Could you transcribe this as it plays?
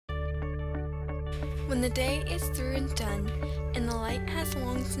When the day is through and done, and the light has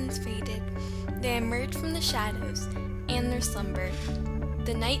long since faded, they emerge from the shadows and their slumber.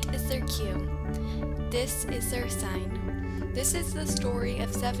 The night is their cue. This is their sign. This is the story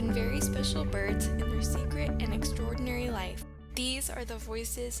of 7 very special birds and their secret and extraordinary life. These are the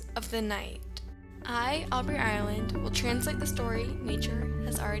voices of the night. I, Aubrey Ireland, will translate the story nature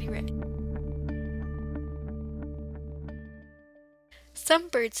has already written. Some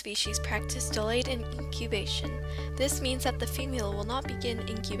bird species practice delayed incubation. This means that the female will not begin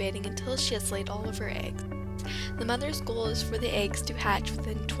incubating until she has laid all of her eggs. The mother's goal is for the eggs to hatch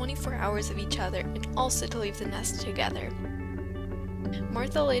within 24 hours of each other and also to leave the nest together.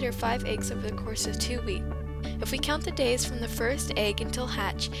 Martha laid her 5 eggs over the course of 2 weeks. If we count the days from the first egg until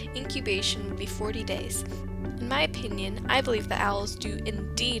hatch, incubation would be 40 days. In my opinion, I believe that owls do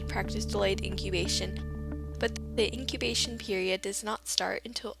indeed practice delayed incubation, but the incubation period does not start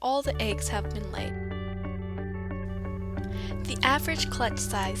until all the eggs have been laid. The average clutch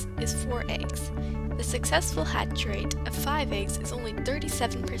size is 4 eggs. The successful hatch rate of 5 eggs is only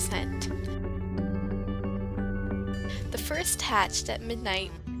 37%. The first hatched at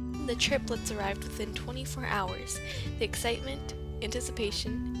midnight. The triplets arrived within 24 hours. The excitement,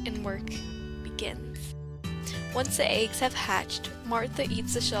 anticipation, and work begins. Once the eggs have hatched, Martha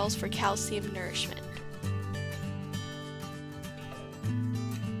eats the shells for calcium nourishment.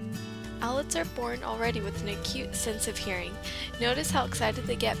 Owlets are born already with an acute sense of hearing. Notice how excited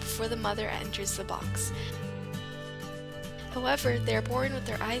they get before the mother enters the box. However, they are born with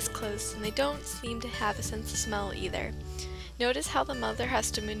their eyes closed and they don't seem to have a sense of smell either. Notice how the mother has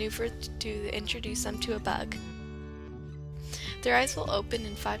to maneuver to introduce them to a bug. Their eyes will open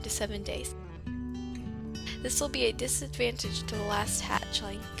in 5 to 7 days. This will be a disadvantage to the last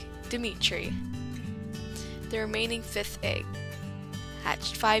hatchling, Dimitri, the remaining 5th egg,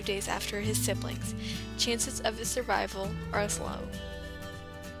 hatched 5 days after his siblings. Chances of his survival are low.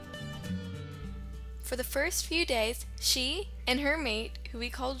 For the first few days, she and her mate, who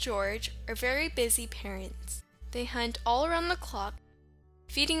we call George, are very busy parents. They hunt all around the clock,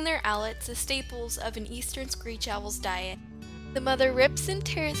 feeding their owlets the staples of an eastern screech owl's diet. The mother rips and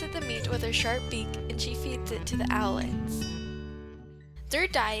tears at the meat with her sharp beak, and she feeds it to the owlets. Their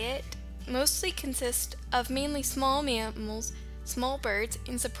diet mostly consists of mainly small mammals, small birds,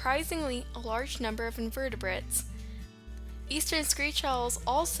 and surprisingly a large number of invertebrates. Eastern screech owls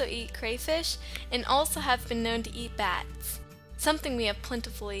also eat crayfish and also have been known to eat bats, something we have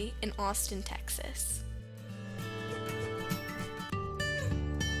plentifully in Austin, Texas.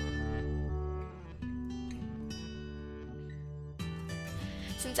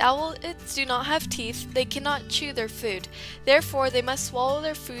 Since owlets do not have teeth, they cannot chew their food. Therefore, they must swallow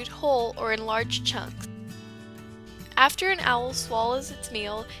their food whole or in large chunks. After an owl swallows its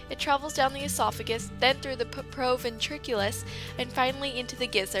meal, it travels down the esophagus, then through the proventriculus, and finally into the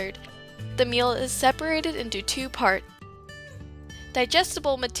gizzard. The meal is separated into 2 parts.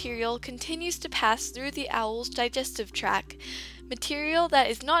 Digestible material continues to pass through the owl's digestive tract. Material that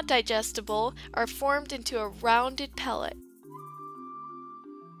is not digestible are formed into a rounded pellet.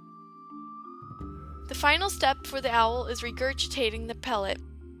 The final step for the owl is regurgitating the pellet.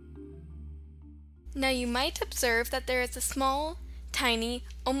 Now you might observe that there is a small, tiny,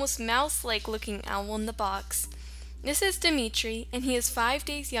 almost mouse-like looking owl in the box. This is Dimitri, and he is 5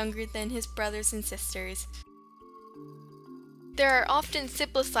 days younger than his brothers and sisters. There are often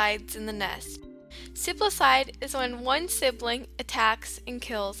siblicides in the nest. Siblicide is when one sibling attacks and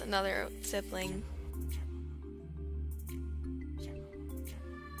kills another sibling.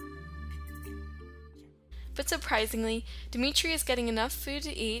 But surprisingly, Dimitri is getting enough food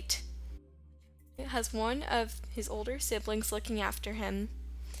to eat. He has one of his older siblings looking after him.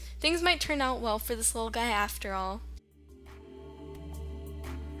 Things might turn out well for this little guy after all.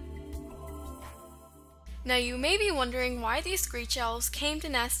 Now you may be wondering why these screech owls came to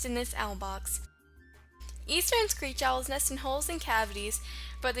nest in this owl box. Eastern screech owls nest in holes and cavities,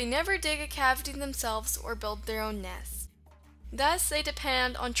 but they never dig a cavity themselves or build their own nests. Thus, they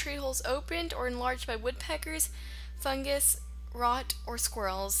depend on tree holes opened or enlarged by woodpeckers, fungus, rot, or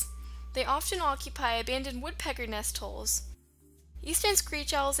squirrels. They often occupy abandoned woodpecker nest holes. Eastern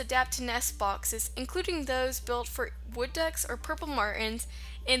screech owls adapt to nest boxes, including those built for wood ducks or purple martins,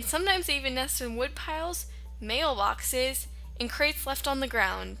 and sometimes they even nest in wood piles, mailboxes, and crates left on the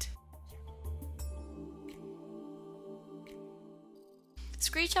ground.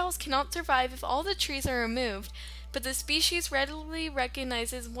 Screech owls cannot survive if all the trees are removed, but the species readily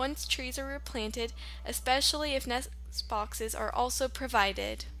recognizes once trees are replanted, especially if nest boxes are also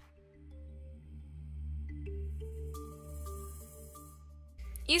provided.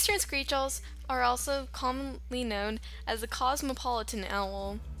 Eastern screech owls are also commonly known as the cosmopolitan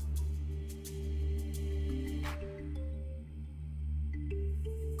owl.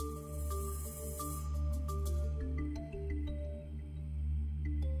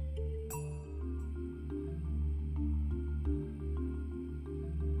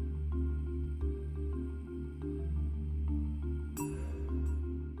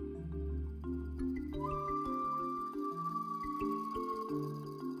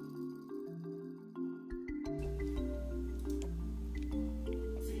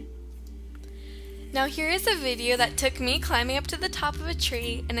 Now here is a video that took me climbing up to the top of a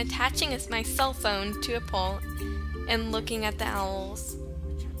tree and attaching my cell phone to a pole and looking at the owls.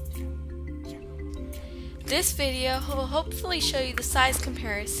 This video will hopefully show you the size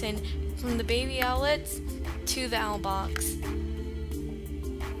comparison from the baby owlets to the owl box.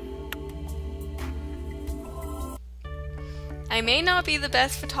 I may not be the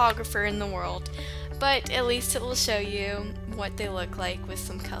best photographer in the world, but at least it will show you what they look like with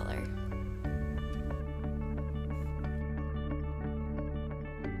some color.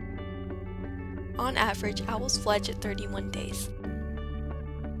 On average, owls fledge at 31 days.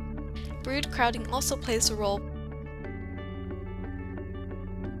 Brood crowding also plays a role.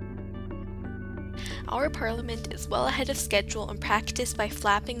 Our parliament is well ahead of schedule and practice by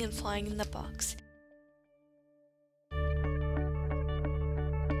flapping and flying in the box.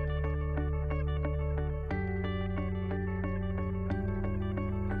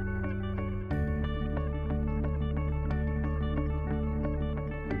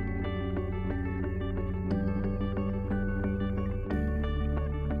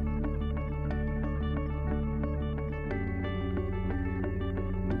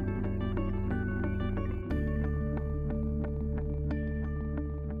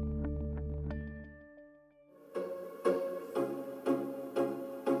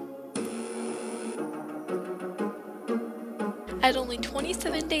 At only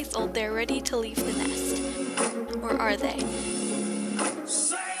 27 days old, they're ready to leave the nest. Or are they?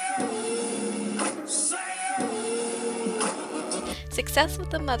 Success with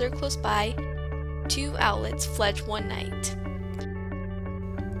the mother close by, 2 owlets fledge one night.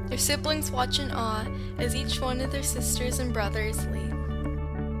 Their siblings watch in awe as each one of their sisters and brothers leave.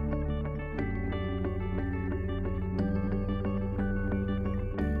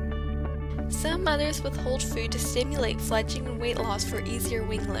 Some mothers withhold food to stimulate fledging and weight loss for easier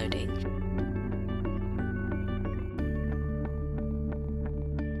wing loading.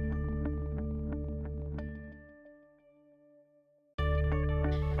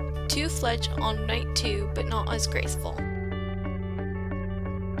 Two fledge on night 2, but not as graceful.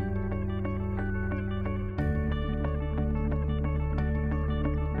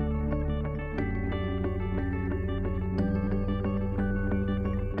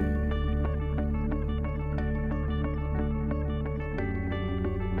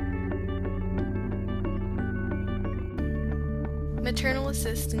 Maternal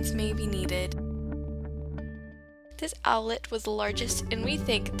assistance may be needed. This owlet was the largest and we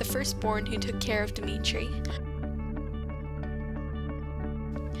think the firstborn who took care of Dimitri.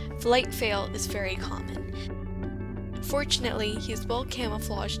 Flight fail is very common. Fortunately, he is well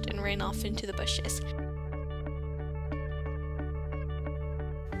camouflaged and ran off into the bushes.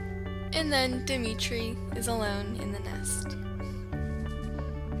 And then Dimitri is alone in the nest.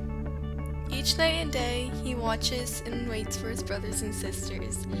 Each night and day, he watches and waits for his brothers and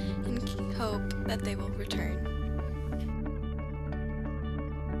sisters in hope that they will return.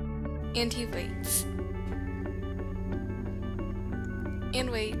 And he waits. And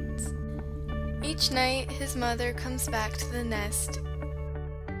waits. Each night, his mother comes back to the nest.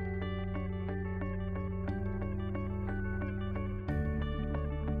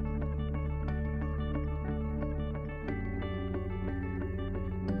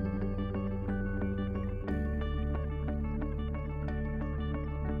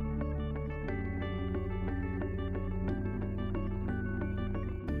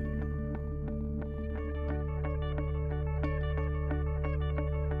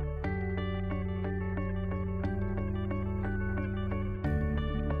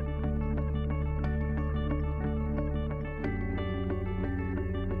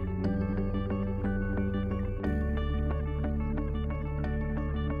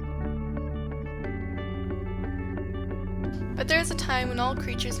 But there is a time when all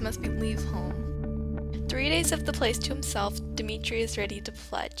creatures must leave home. 3 days of the place to himself, Dimitri is ready to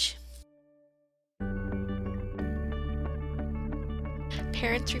fledge.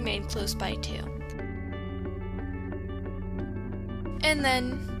 Parents remain close by too. And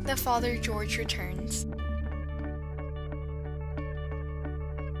then the father George returns.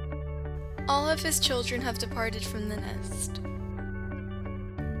 All of his children have departed from the nest.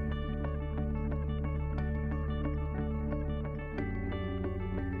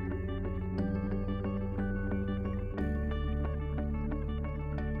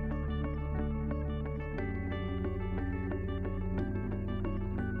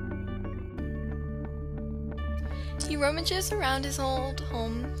 He rummages around his old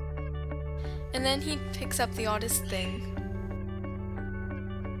home, and then he picks up the oddest thing.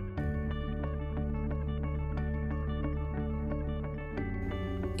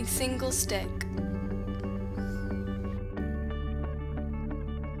 A single stick.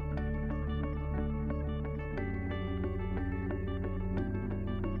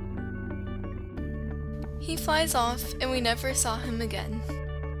 He flies off, and we never saw him again.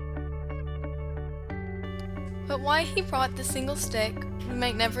 But why he brought the single stick, we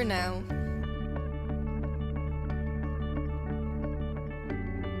might never know.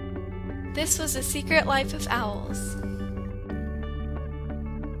 This was The Secret Life of Owls.